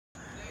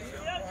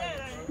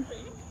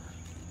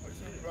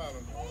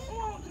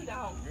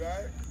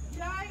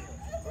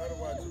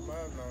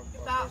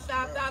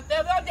Stop.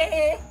 There's no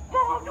dead.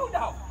 What wrong do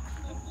though?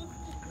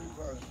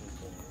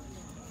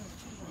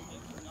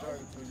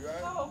 You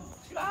right? No,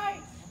 you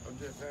right. I'm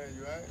just saying,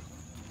 you right?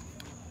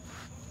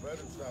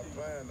 Better stop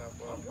playing that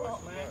boy. I'm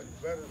drunk, man. You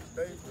better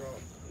stay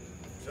drunk.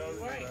 Tell you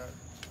Right.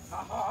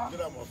 that.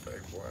 Get out my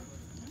face, boy.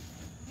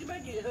 You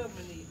better get her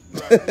money.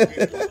 Right, you get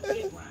it.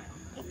 Get mine.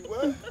 You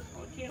what?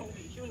 Oh, she don't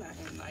be shooting at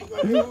him like Who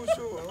shooting?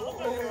 Who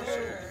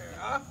shooting?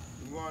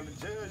 You going to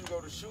jail, you go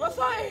to shoot. what's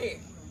up here?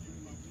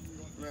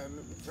 Man,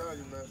 let me tell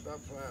you, man, stop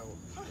playing with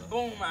me.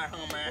 Boom, my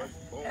home, man.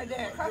 Boom. That damn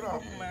Get cock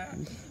off. boom,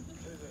 man.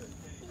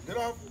 Get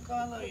off.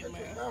 I love you,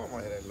 man. I don't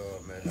want to hear that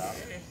love, man. Dog.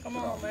 Come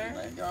on, man. I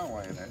don't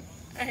want to hear that.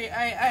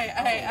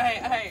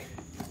 Hey.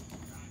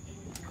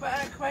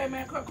 Quay,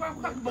 man. Quack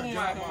boom, Get my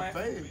out home, my man.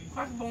 face.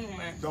 Quack boom,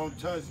 man. Don't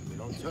touch me.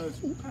 Don't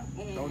touch me. Quack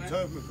boom, Don't man.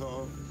 touch me, cuz.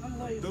 I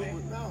love you, Dude, man.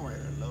 I don't want to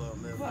hear that love,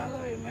 man. I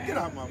love you, man. Get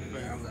out my face.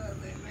 I love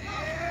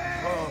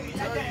you, man.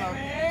 Tell you now.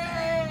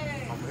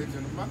 Hey. I'm hitting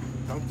the mouth.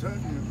 Don't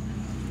touch me.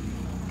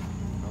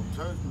 Don't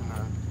touch me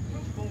now.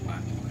 Boom, my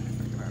home,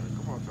 man.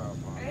 Come on, Top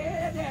Pop.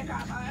 Hey, that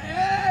got my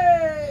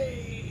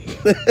hey.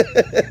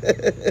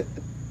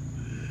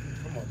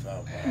 Come on,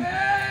 Top Pop.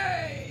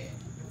 Hey.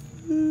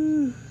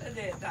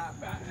 That top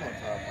back.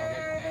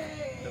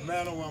 Hey. The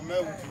man don't want to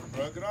mess with you,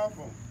 bro. Get off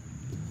him.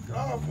 Get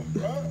off him,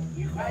 bro.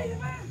 You crazy,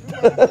 man? You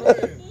ain't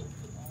crazy.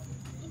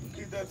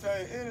 Keep that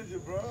same energy,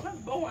 bro. Quack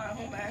boom, my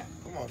home, man.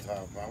 Come on,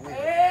 Top Pop.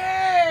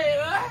 Hey.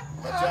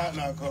 Watch out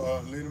now,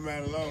 cuz. Leave the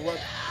man alone.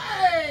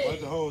 Hey.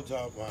 What's the whole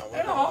Top Pop?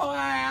 Hey, oh,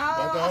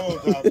 What's the whole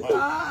Top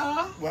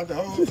Pop? What the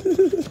whole?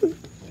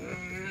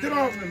 Get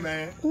off me,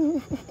 man.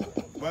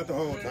 What the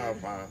whole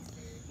Top Pop?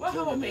 What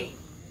fall mean?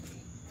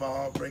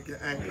 Fall, break your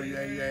ankle,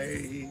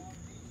 yay.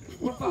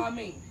 What fall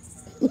mean?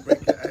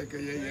 Break your ankle,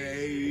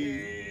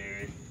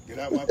 yay. Get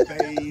out my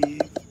face.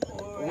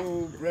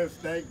 Oh, breath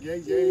stank, yay.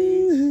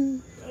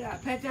 You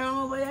got pet down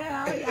over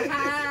there. You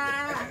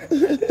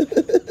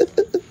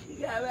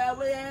got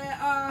over there.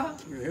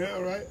 You hear,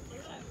 right?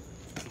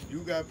 You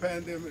got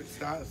pandemic.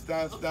 Stop.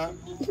 Stop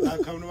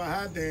coming to my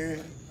house,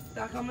 then.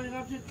 Stop coming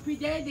up to the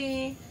PJ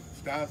then.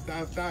 Stop.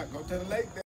 Go to the lake, then.